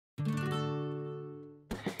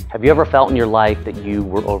Have you ever felt in your life that you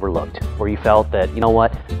were overlooked, where you felt that, you know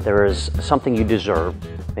what, there is something you deserve?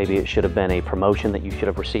 Maybe it should have been a promotion that you should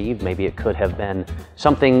have received. Maybe it could have been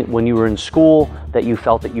something when you were in school that you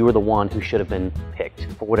felt that you were the one who should have been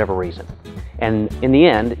picked for whatever reason. And in the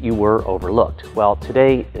end, you were overlooked. Well,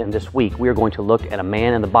 today and this week, we are going to look at a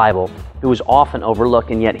man in the Bible who is often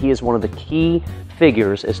overlooked, and yet he is one of the key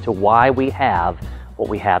figures as to why we have what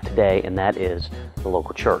we have today, and that is the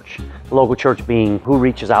local church. The local church being who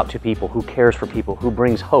reaches out to people, who cares for people, who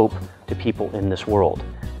brings hope to people in this world.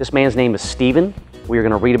 This man's name is Stephen. We are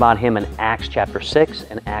going to read about him in Acts chapter 6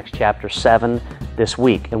 and Acts chapter 7 this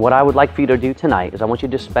week. And what I would like for you to do tonight is I want you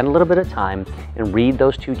to spend a little bit of time and read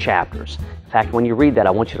those two chapters. In fact, when you read that,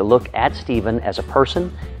 I want you to look at Stephen as a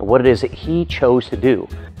person and what it is that he chose to do.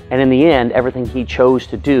 And in the end, everything he chose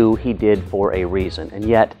to do, he did for a reason. And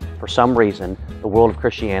yet, for some reason, the world of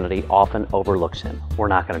Christianity often overlooks him. We're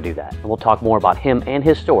not going to do that. And we'll talk more about him and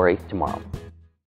his story tomorrow.